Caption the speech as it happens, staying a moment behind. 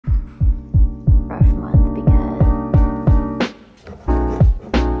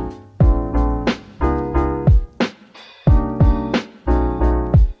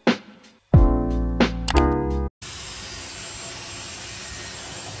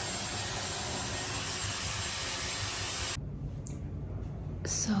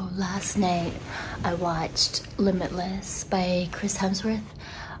So last night I watched Limitless by Chris Hemsworth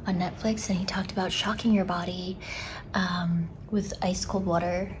on Netflix, and he talked about shocking your body with ice cold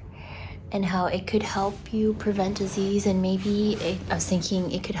water and how it could help you prevent disease, and maybe I was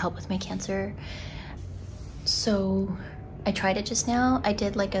thinking it could help with my cancer. So I tried it just now. I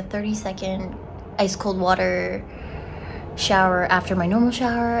did like a 30-second ice cold water shower after my normal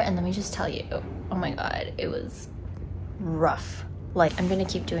shower, and let me just tell you, oh my god, it was rough. Like, I'm gonna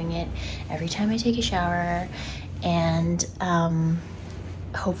keep doing it every time I take a shower, and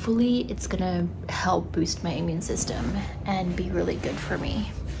hopefully it's gonna help boost my immune system and be really good for me.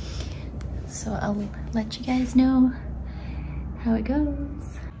 So I'll let you guys know how it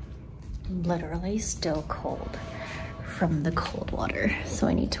goes. I'm literally still cold from the cold water, so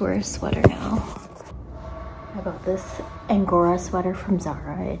I need to wear a sweater now. I bought this Angora sweater from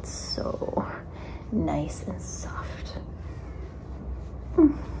Zara. It's so nice and soft.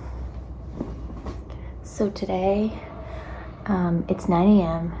 So today, it's 9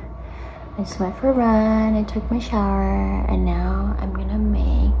 a.m. I just went for a run, I took my shower, and now I'm gonna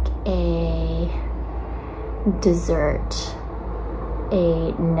make a dessert.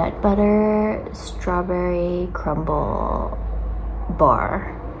 A nut butter strawberry crumble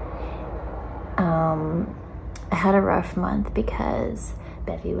bar. I had a rough month because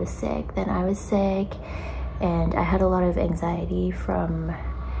Bevy was sick, then I was sick, and I had a lot of anxiety from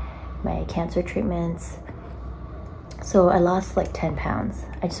my cancer treatments. So I lost like 10 pounds.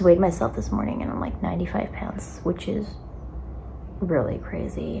 I just weighed myself this morning and I'm like 95 pounds, which is really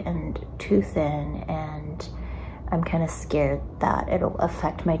crazy and too thin, and I'm kind of scared that it'll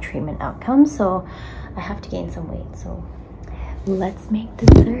affect my treatment outcome, so I have to gain some weight. So let's make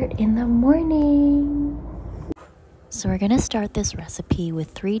dessert in the morning. So we're gonna start this recipe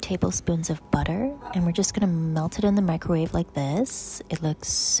with 3 tablespoons of butter, and we're just gonna melt it in the microwave like this. It looks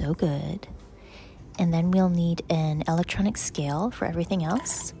so good. And then we'll need an electronic scale for everything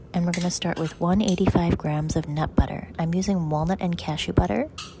else. And we're gonna start with 185 grams of nut butter. I'm using walnut and cashew butter.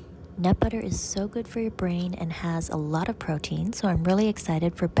 Nut butter is so good for your brain and has a lot of protein, so I'm really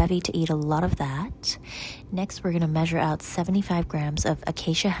excited for Bevy to eat a lot of that. Next, we're gonna measure out 75 grams of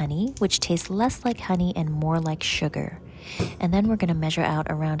Acacia Honey, which tastes less like honey and more like sugar. And then we're gonna measure out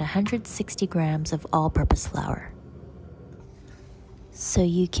around 160 grams of all-purpose flour. So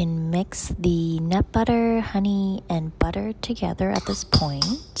you can mix the nut butter, honey, and butter together at this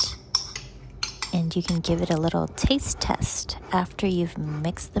point. And you can give it a little taste test after you've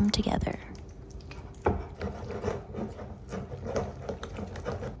mixed them together.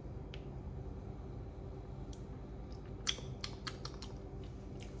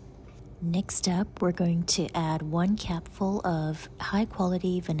 Next up, we're going to add 1 capful of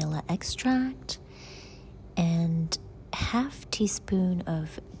high-quality vanilla extract and ½ teaspoon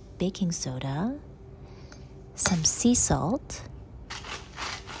of baking soda, some sea salt,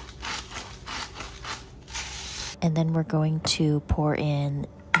 and then we're going to pour in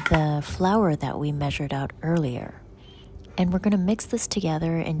the flour that we measured out earlier. And we're going to mix this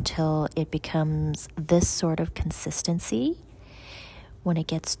together until it becomes this sort of consistency. When it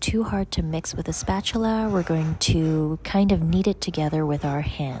gets too hard to mix with a spatula, we're going to kind of knead it together with our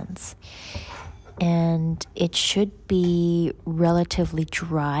hands. And it should be relatively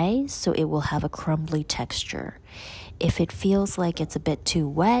dry, so it will have a crumbly texture. If it feels like it's a bit too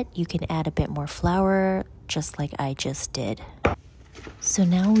wet, you can add a bit more flour, just like I just did. So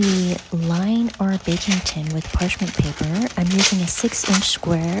now we line our baking tin with parchment paper. I'm using a 6-inch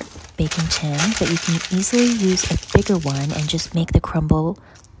square baking tin, but you can easily use a bigger one and just make the crumble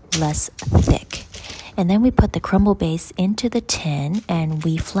less thick. And then we put the crumble base into the tin and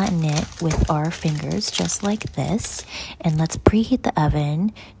we flatten it with our fingers just like this. And let's preheat the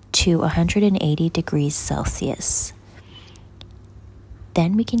oven to 180 degrees Celsius.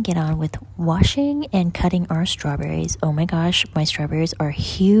 Then we can get on with washing and cutting our strawberries. Oh my gosh, my strawberries are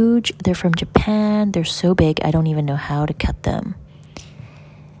huge. They're from Japan. They're so big, I don't even know how to cut them.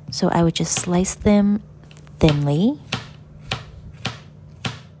 So I would just slice them thinly.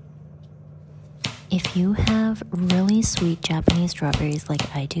 If you have really sweet Japanese strawberries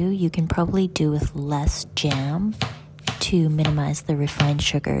like I do, you can probably do with less jam to minimize the refined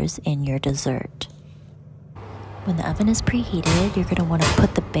sugars in your dessert. When the oven is preheated, you're going to want to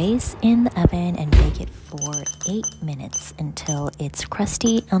put the base in the oven and bake it for 8 minutes until it's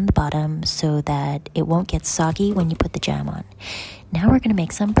crusty on the bottom so that it won't get soggy when you put the jam on. Now we're going to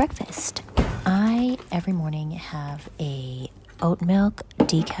make some breakfast. I, every morning, have a oat milk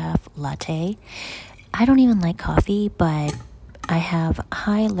decaf latte. I don't even like coffee, but I have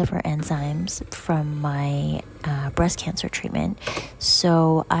high liver enzymes from my breast cancer treatment,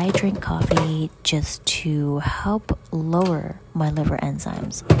 so I drink coffee just to help lower my liver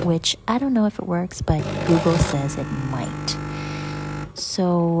enzymes, which I don't know if it works, but Google says it might.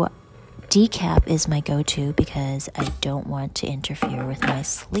 So decaf is my go-to because I don't want to interfere with my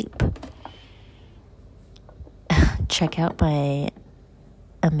sleep. Check out my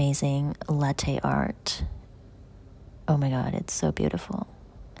amazing latte art. Oh my god, it's so beautiful.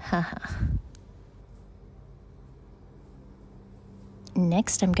 Haha.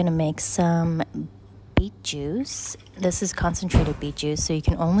 Next, I'm gonna make some beet juice. This is concentrated beet juice, so you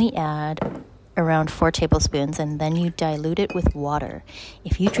can only add around 4 tablespoons, and then you dilute it with water.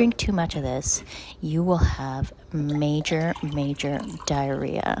 If you drink too much of this, you will have major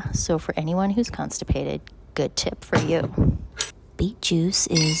diarrhea. So for anyone who's constipated, good tip for you. Beet juice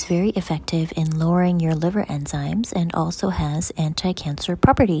is very effective in lowering your liver enzymes and also has anti-cancer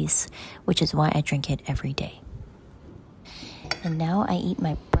properties, which is why I drink it every day. And now I eat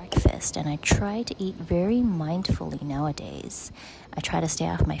my breakfast, and I try to eat very mindfully nowadays. I try to stay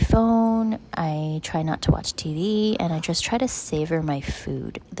off my phone, I try not to watch TV, and I just try to savor my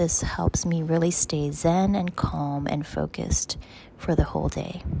food. This helps me really stay zen and calm and focused for the whole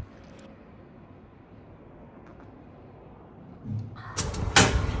day.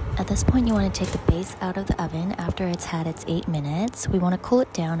 At this point, you want to take the base out of the oven after it's had its 8 minutes. We want to cool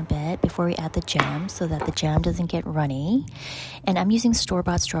it down a bit before we add the jam so that the jam doesn't get runny. And I'm using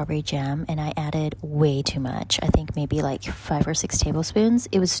store-bought strawberry jam, and I added way too much. I think maybe like 5 or 6 tablespoons.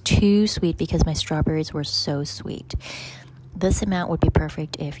 It was too sweet because my strawberries were so sweet. This amount would be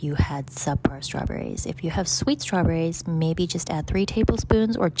perfect if you had subpar strawberries. If you have sweet strawberries, maybe just add 3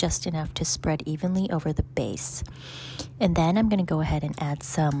 tablespoons or just enough to spread evenly over the base. And then I'm going to go ahead and add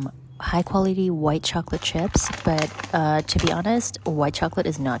some high-quality white chocolate chips. But to be honest, white chocolate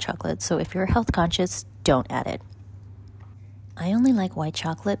is not chocolate. So if you're health conscious, don't add it. I only like white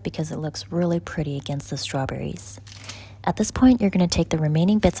chocolate because it looks really pretty against the strawberries. At this point, you're going to take the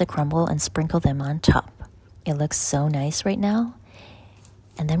remaining bits of crumble and sprinkle them on top. It looks so nice right now.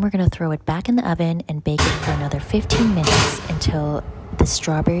 And then we're going to throw it back in the oven and bake it for another 15 minutes until the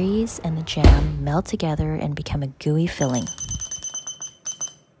strawberries and the jam melt together and become a gooey filling.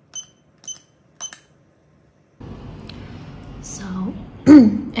 So,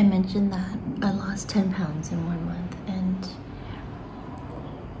 I mentioned that I lost 10 pounds in 1 month, and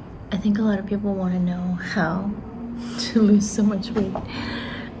I think a lot of people want to know how to lose so much weight.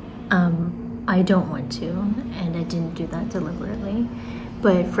 I don't want to, and I didn't do that deliberately,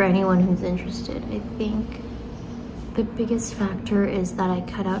 but for anyone who's interested, I think the biggest factor is that I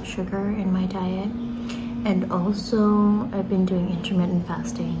cut out sugar in my diet, and also I've been doing intermittent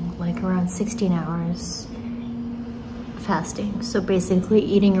fasting, like around 16 hours fasting, so basically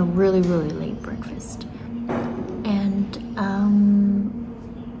eating a really late breakfast, and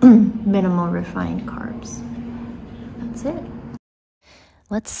minimal refined carbs. That's it.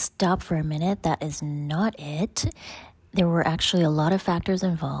 Let's stop for a minute. That is not it. There were actually a lot of factors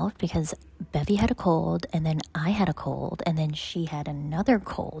involved because Bevy had a cold, and then I had a cold, and then she had another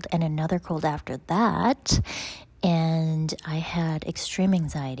cold, and another cold after that. And I had extreme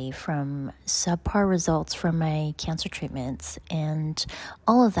anxiety from subpar results from my cancer treatments, and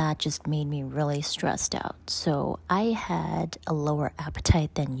all of that just made me really stressed out. So I had a lower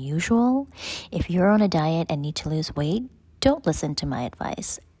appetite than usual. If you're on a diet and need to lose weight, don't listen to my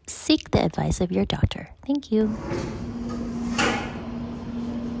advice. Seek the advice of your doctor. Thank you.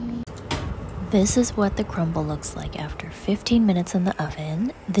 This is what the crumble looks like after 15 minutes in the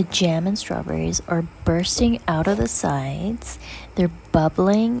oven. The jam and strawberries are bursting out of the sides. They're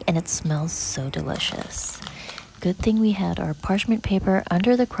bubbling, and it smells so delicious. Good thing we had our parchment paper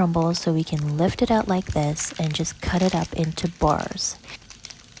under the crumble so we can lift it out like this and just cut it up into bars.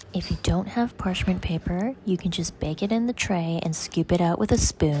 If you don't have parchment paper, you can just bake it in the tray and scoop it out with a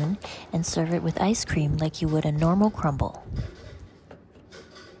spoon and serve it with ice cream like you would a normal crumble.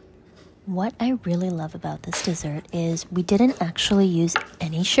 What I really love about this dessert is we didn't actually use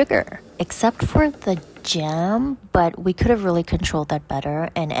any sugar, except for the jam, but we could have really controlled that better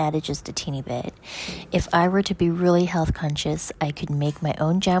and added just a teeny bit. If I were to be really health conscious, I could make my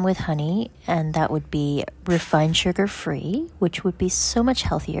own jam with honey, and that would be refined sugar free, which would be so much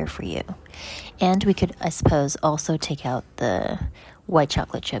healthier for you. And we could, I suppose, also take out the white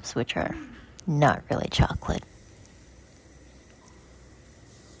chocolate chips, which are not really chocolate.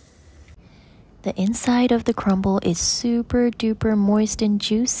 The inside of the crumble is super duper moist and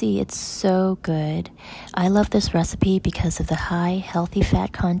juicy. It's so good. I love this recipe because of the high healthy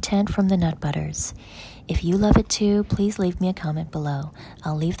fat content from the nut butters. If you love it too, please leave me a comment below.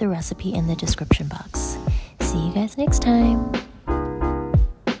 I'll leave the recipe in the description box. See you guys next time.